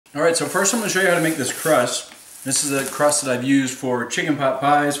Alright, so first I'm going to show you how to make this crust. This is a crust that I've used for chicken pot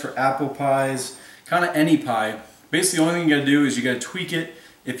pies, for apple pies, kind of any pie. Basically the only thing you got to do is you got to tweak it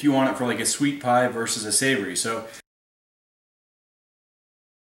if you want it for like a sweet pie versus a savory. So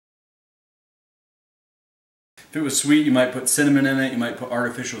if it was sweet, you might put cinnamon in it, you might put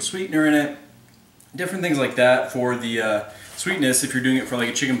artificial sweetener in it, different things like that. For the sweetness, if you're doing it for like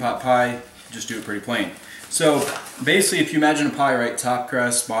a chicken pot pie, just do it pretty plain. So basically, if you imagine a pie, right, top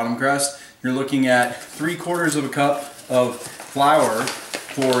crust, bottom crust, you're looking at 3/4 of a cup of flour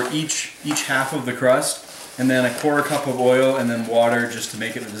for each half of the crust, and then 1/4 cup of oil, and then water just to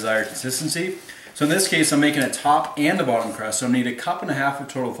make it the desired consistency. So in this case, I'm making a top and a bottom crust, so I'm going to need 1.5 cups of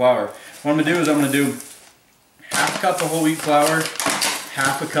total flour. What I'm going to do is I'm going to do 1/2 cup of whole wheat flour,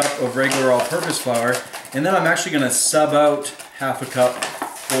 1/2 cup of regular all-purpose flour, and then I'm actually going to sub out 1/2 cup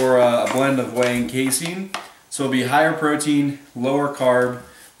for a blend of whey and casein. So it'll be higher protein, lower carb.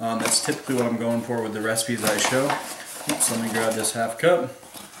 That's typically what I'm going for with the recipes that I show. Oops, let me grab this 1/2 cup.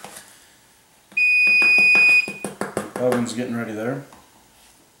 Oven's getting ready there.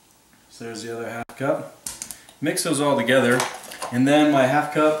 So there's the other 1/2 cup. Mix those all together, and then my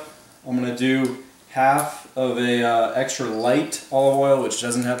 1/2 cup, I'm going to do half of a extra light olive oil, which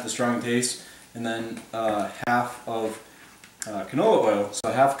doesn't have the strong taste, and then half of canola oil. So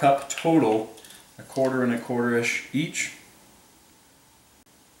 1/2 cup total, 1/4 and 1/4-ish each.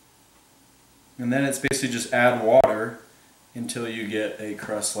 And then it's basically just add water until you get a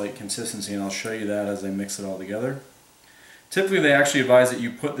crust-like consistency, and I'll show you that as I mix it all together. Typically they actually advise that you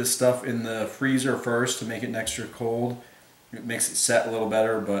put this stuff in the freezer first to make it extra cold. It makes it set a little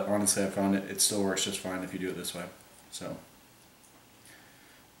better, but honestly I found it still works just fine if you do it this way. So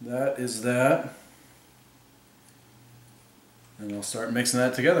that is that. And I'll start mixing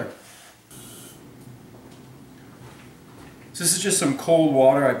that together. So this is just some cold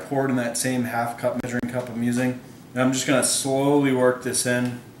water I poured in that same 1/2 cup measuring cup I'm using. And I'm just going to slowly work this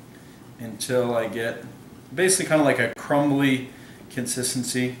in until I get basically kind of like a crumbly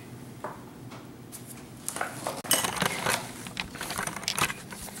consistency.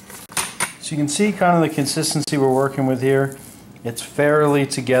 So you can see kind of the consistency we're working with here. It's fairly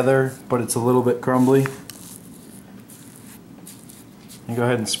together, but it's a little bit crumbly. And go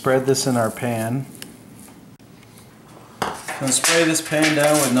ahead and spread this in our pan. I'm going to spray this pan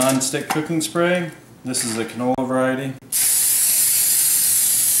down with non-stick cooking spray. This is a canola variety.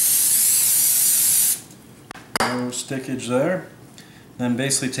 No stickage there. Then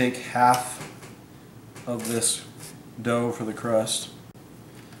basically take half of this dough for the crust.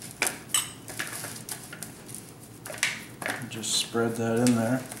 Just spread that in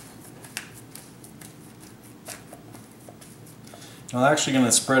there. I'm actually going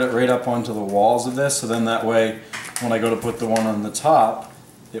to spread it right up onto the walls of this, so then that way when I go to put the one on the top,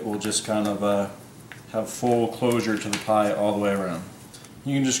 it will just kind of have full closure to the pie all the way around.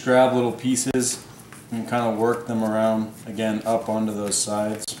 You can just grab little pieces and kind of work them around, again, up onto those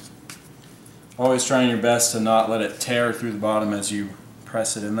sides. Always trying your best to not let it tear through the bottom as you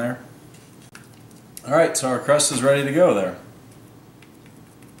press it in there. Alright, so our crust is ready to go there.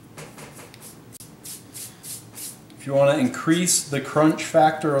 If you want to increase the crunch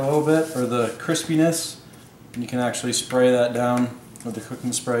factor a little bit, or the crispiness, you can actually spray that down with the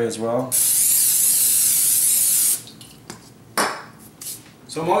cooking spray as well.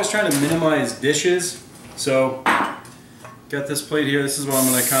 So I'm always trying to minimize dishes. So got this plate here. This is what I'm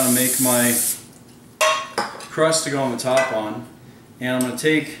going to kind of make my crust to go on the top on. And I'm going to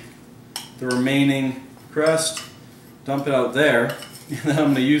take the remaining crust, dump it out there, and then I'm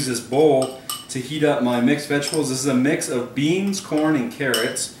going to use this bowl to heat up my mixed vegetables. This is a mix of beans, corn, and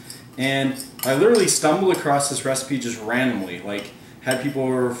carrots. And I literally stumbled across this recipe just randomly. Like, had people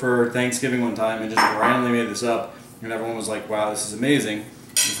over for Thanksgiving one time and just randomly made this up, and everyone was like, wow, this is amazing.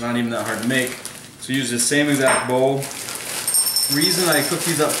 It's not even that hard to make. So use the same exact bowl. The reason I cook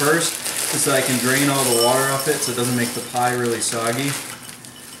these up first is so I can drain all the water off it so it doesn't make the pie really soggy.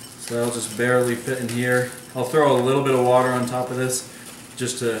 So that'll just barely fit in here. I'll throw a little bit of water on top of this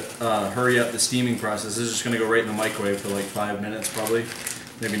just to hurry up the steaming process. This is just going to go right in the microwave for like 5 minutes probably.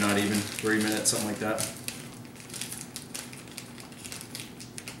 Maybe not even 3 minutes, something like that.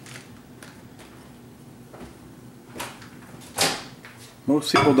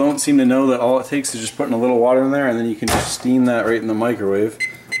 Most people don't seem to know that all it takes is just putting a little water in there, and then you can just steam that right in the microwave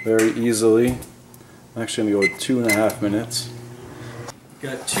very easily. I'm actually going to go with 2.5 minutes.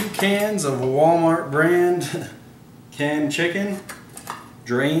 Got 2 cans of Walmart brand canned chicken,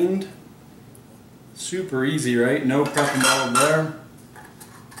 drained. Super easy, right? No prep involved there.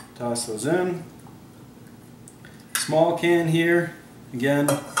 Toss those in. Small can here, again,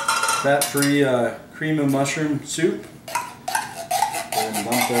 fat-free cream of mushroom soup. Go ahead and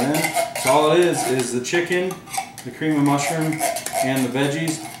dump that in. So all it is the chicken, the cream of mushroom, and the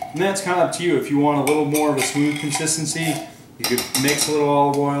veggies. And that's kind of up to you. If you want a little more of a smooth consistency, you could mix a little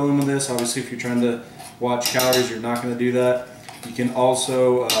olive oil in with this. Obviously, if you're trying to watch calories, you're not going to do that. You can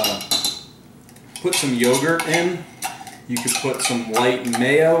also put some yogurt in. You could put some light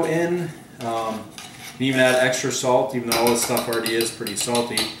mayo in. You can even add extra salt, even though all this stuff already is pretty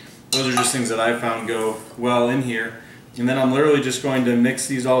salty. Those are just things that I found go well in here. And then I'm literally just going to mix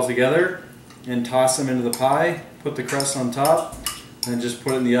these all together and toss them into the pie, put the crust on top, and just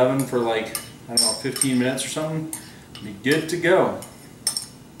put it in the oven for like, I don't know, 15 minutes or something. Be good to go.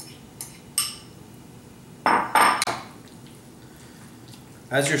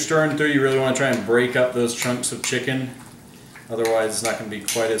 As you're stirring through, you really want to try and break up those chunks of chicken. Otherwise, it's not going to be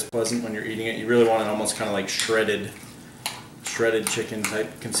quite as pleasant when you're eating it. You really want it almost kind of like shredded chicken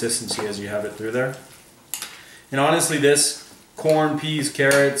type consistency as you have it through there. And honestly, this corn, peas,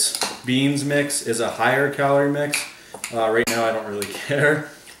 carrots, beans mix is a higher calorie mix. Right now I don't really care,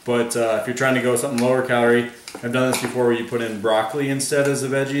 but if you're trying to go with something lower calorie, I've done this before where you put in broccoli instead as the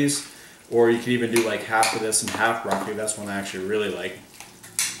veggies, or you could even do like half of this and half broccoli. That's one I actually really like.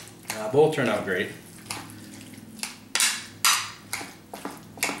 Both turn out great.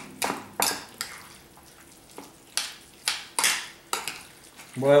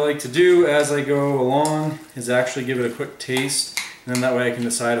 What I like to do as I go along is actually give it a quick taste, and then that way I can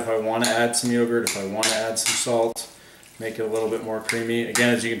decide if I want to add some yogurt, if I want to add some salt, make it a little bit more creamy.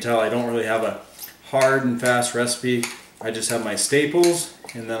 Again, as you can tell, I don't really have a hard and fast recipe. I just have my staples,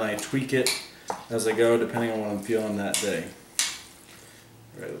 and then I tweak it as I go depending on what I'm feeling that day.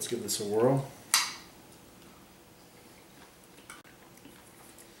 Alright, let's give this a whirl.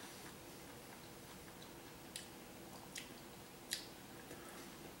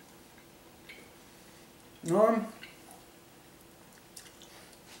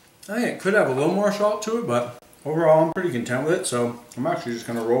 I think it could have a little more salt to it, but overall I'm pretty content with it, so I'm actually just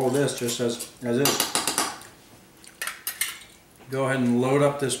going to roll with this just as is. Go ahead and load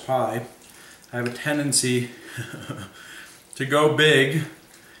up this pie. I have a tendency to go big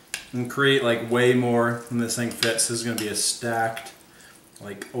and create like way more than this thing fits. This is going to be a stacked,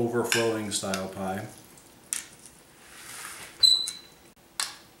 like overflowing style pie.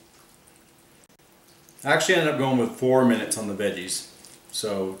 I actually ended up going with 4 minutes on the veggies,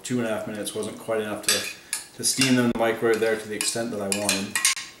 so 2.5 minutes wasn't quite enough to steam them in the microwave there to the extent that I wanted.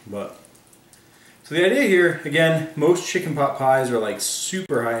 But so the idea here, again, most chicken pot pies are like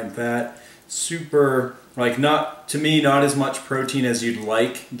super high in fat, super, like not, to me, not as much protein as you'd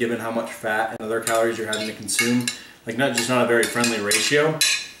like given how much fat and other calories you're having to consume. Like not a very friendly ratio.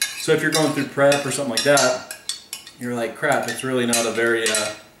 So if you're going through prep or something like that, you're like, crap, it's really not a very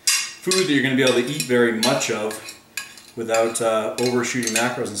food that you're going to be able to eat very much of without overshooting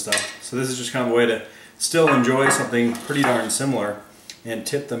macros and stuff. So this is just kind of a way to still enjoy something pretty darn similar and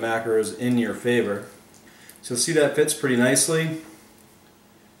tip the macros in your favor. So see, that fits pretty nicely.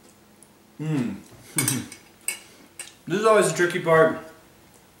 This is always the tricky part.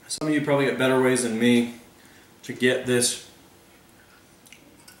 Some of you probably got better ways than me to get this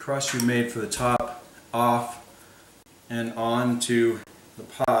crust you made for the top off and onto the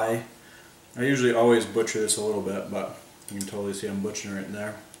pie. I usually always butcher this a little bit, but you can totally see I'm butchering it in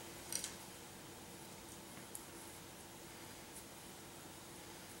there.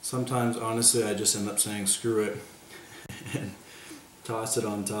 Sometimes, honestly, I just end up saying screw it and toss it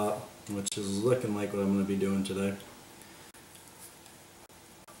on top, which is looking like what I'm going to be doing today.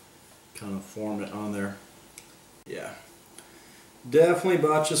 Kind of form it on there. Yeah. Definitely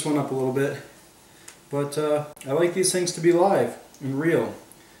botched this one up a little bit, but I like these things to be live and real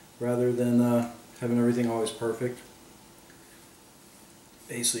rather than having everything always perfect.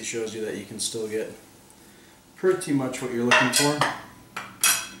 Basically shows you that you can still get pretty much what you're looking for.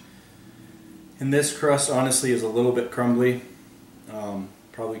 And this crust honestly is a little bit crumbly.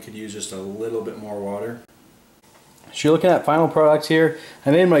 Probably could use just a little bit more water. So you're looking at final products here.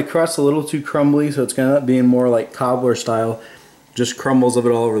 I made my crust a little too crumbly, so it's going to end up being more like cobbler style. Just crumbles of it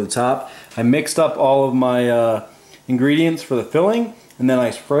all over the top. I mixed up all of my ingredients for the filling, and then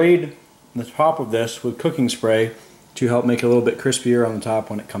I sprayed the top of this with cooking spray to help make it a little bit crispier on the top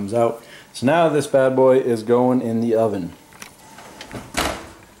when it comes out. So now this bad boy is going in the oven.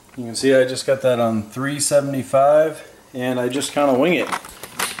 You can see I just got that on 375, and I just kind of wing it.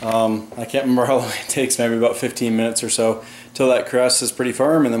 I can't remember how long it takes, maybe about 15 minutes or so, till that crust is pretty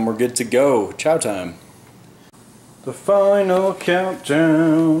firm, and then we're good to go. Chow time. The final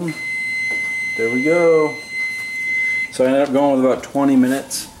countdown. There we go. So I ended up going with about 20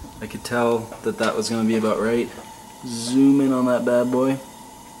 minutes I could tell that that was going to be about right. Zoom in on that bad boy. You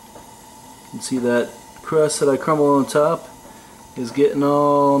can see that crust that I crumbled on the top is getting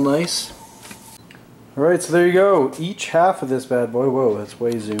all nice. Alright, so there you go. Each half of this bad boy, whoa, that's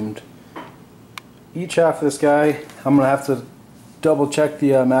way zoomed. Each half of this guy, I'm going to have to double check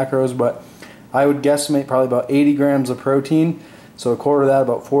the macros, but I would guesstimate probably about 80 grams of protein. So a quarter of that,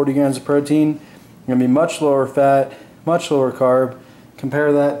 about 40 grams of protein. Going to be much lower fat, much lower carb.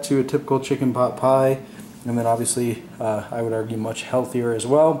 Compare that to a typical chicken pot pie, and then obviously I would argue much healthier as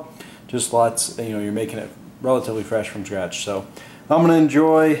well. Just lots, you know, you're making it relatively fresh from scratch. So I'm going to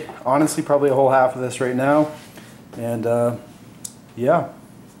enjoy, honestly, probably a whole half of this right now. And yeah,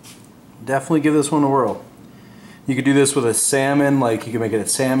 definitely give this one a whirl. You could do this with a salmon, like you could make it a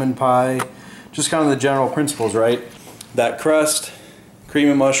salmon pie. Just kind of the general principles, right? That crust, cream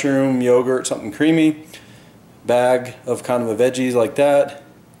of mushroom, yogurt, something creamy, bag of kind of a veggies like that,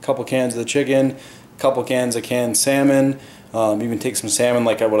 a couple cans of the chicken, a couple cans of canned salmon, even take some salmon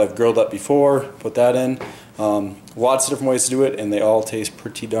like what I've grilled up before, put that in. Lots of different ways to do it, and they all taste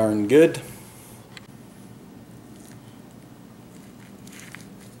pretty darn good.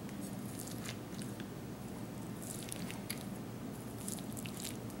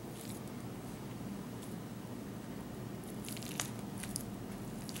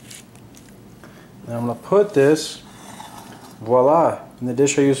 Now I'm going to put this, voila, in the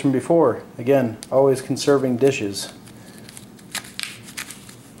dish I used from before. Again, always conserving dishes.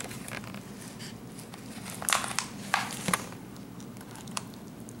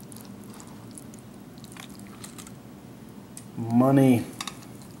 Money.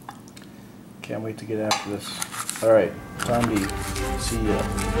 Can't wait to get after this. Alright, time to eat. See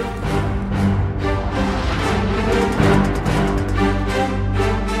ya.